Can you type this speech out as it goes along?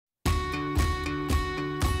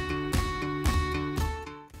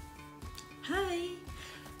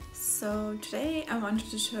So today I wanted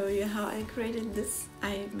to show you how I created this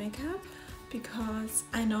eye makeup, because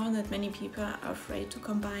I know that many people are afraid to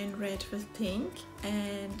combine red with pink,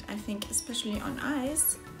 and I think especially on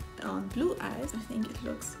eyes, on blue eyes, I think it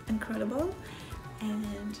looks incredible.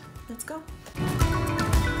 And let's go!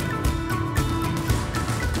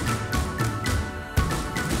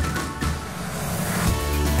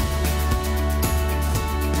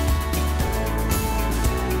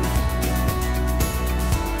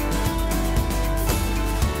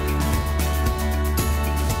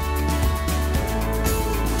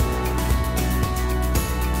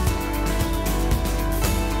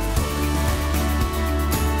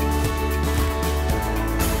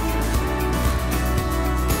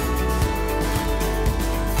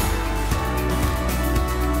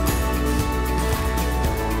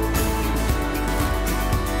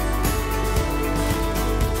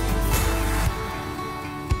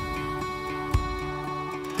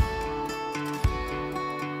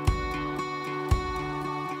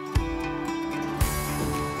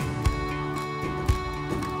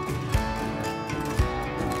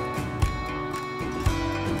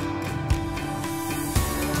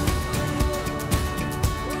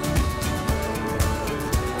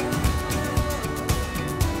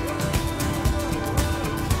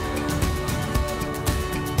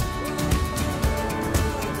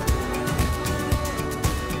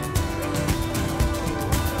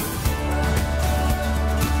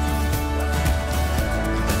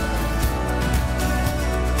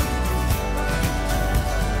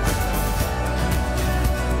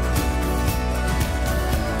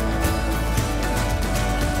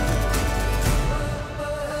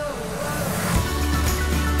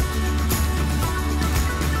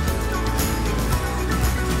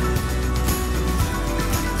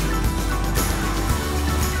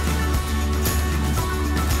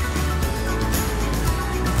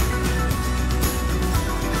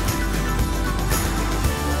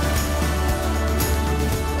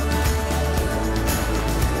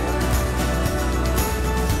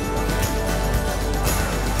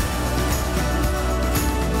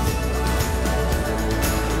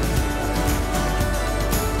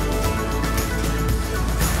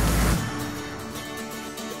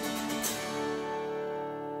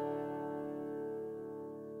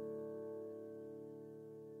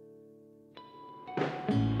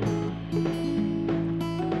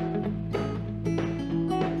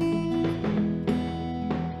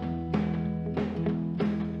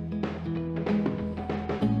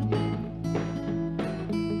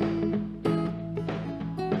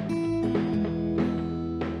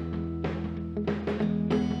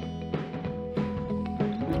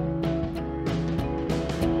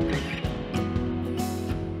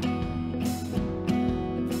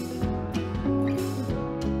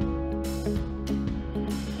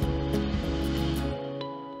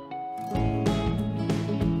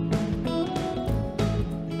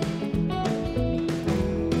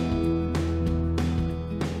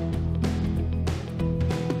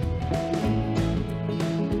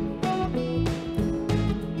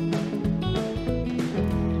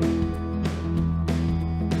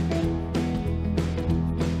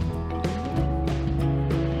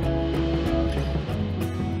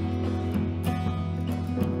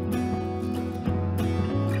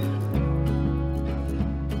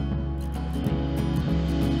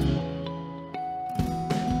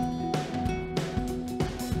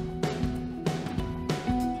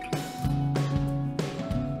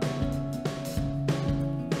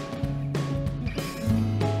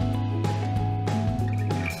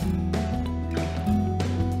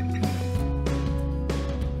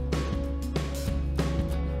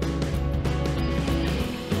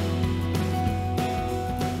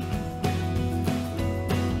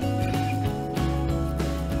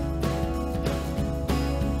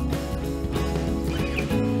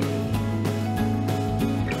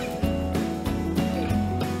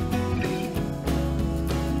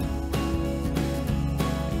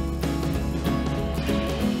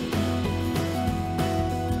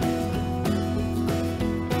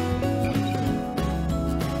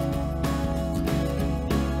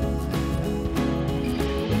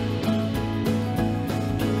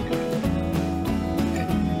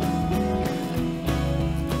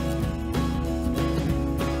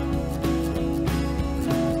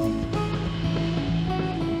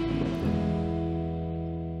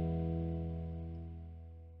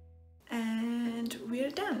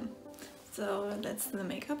 Done. So that's the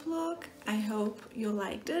makeup look. I hope you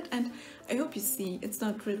liked it, and I hope you see it's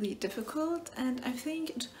not really difficult, and I think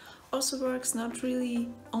it also works not really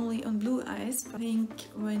only on blue eyes. I think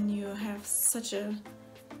when you have such a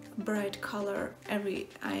bright color, every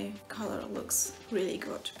eye color looks really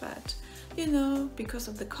good, but you know, because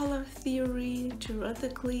of the color theory,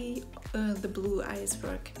 theoretically the blue eyes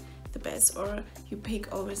work the best, or you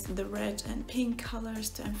pick always the red and pink colors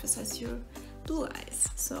to emphasize your blue eyes.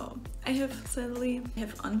 So I have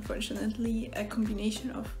unfortunately a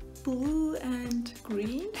combination of blue and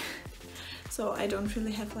green. So I don't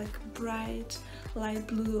really have like bright light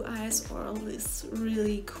blue eyes or this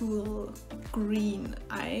really cool green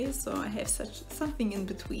eyes, so I have something in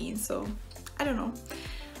between. So I don't know,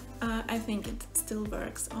 I think it still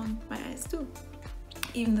works on my eyes too,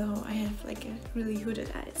 even though I have like a really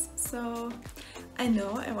hooded eyes. So I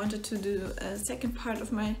know I wanted to do a second part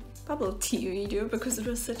of my bubble tea video because it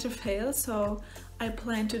was such a fail, so I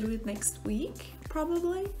plan to do it next week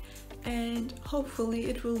probably, and hopefully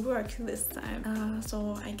it will work this time.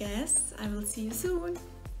 So I guess I will see you soon.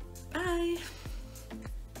 Bye!